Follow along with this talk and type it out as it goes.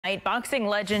tonight, boxing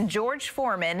legend George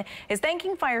Foreman is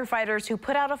thanking firefighters who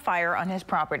put out a fire on his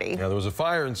property. Yeah, there was a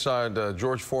fire inside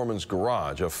George Foreman's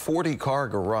garage, a 40-car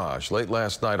garage, late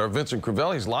last night. Our Vincent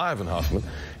Crivelli's live in Huffman.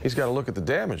 He's got a look at the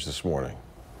damage this morning.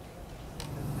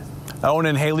 Owen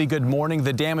and Haley, good morning.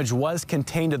 The damage was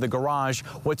contained to the garage.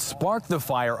 What sparked the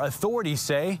fire, authorities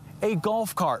say, a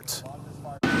golf cart.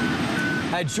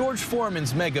 At George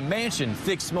Foreman's mega mansion,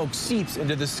 thick smoke seeps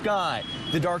into the sky,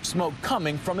 the dark smoke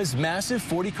coming from his massive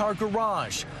 40-car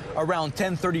garage. Around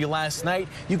 10:30 last night,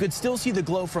 you could still see the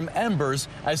glow from embers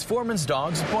as Foreman's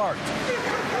dogs barked.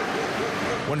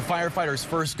 When firefighters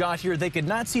first got here, they could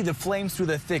not see the flames through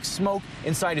the thick smoke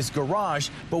inside his garage,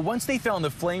 but once they found the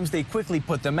flames, they quickly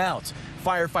put them out.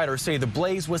 Firefighters say the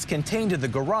blaze was contained to the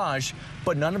garage,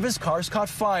 but none of his cars caught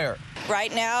fire.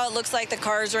 Right now, it looks like the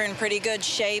cars are in pretty good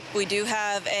shape. We do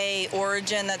have a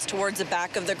origin that's towards the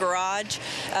back of the garage,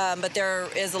 but there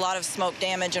is a lot of smoke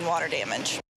damage and water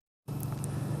damage.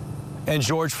 And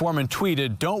George Foreman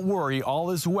tweeted, "Don't worry,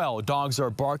 all is well. Dogs are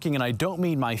barking and I don't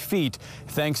mean my feet.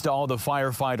 Thanks to all the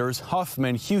firefighters,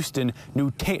 Huffman, Houston,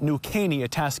 New Caney,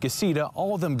 Atascocita,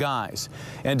 all of them guys."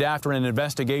 And after an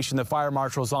investigation, the fire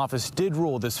marshal's office did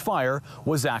rule this fire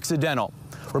was accidental.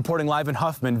 Reporting live in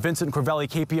Huffman, Vincent Crivelli,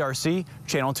 KPRC,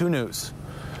 Channel 2 News.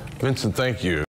 Vincent, thank you.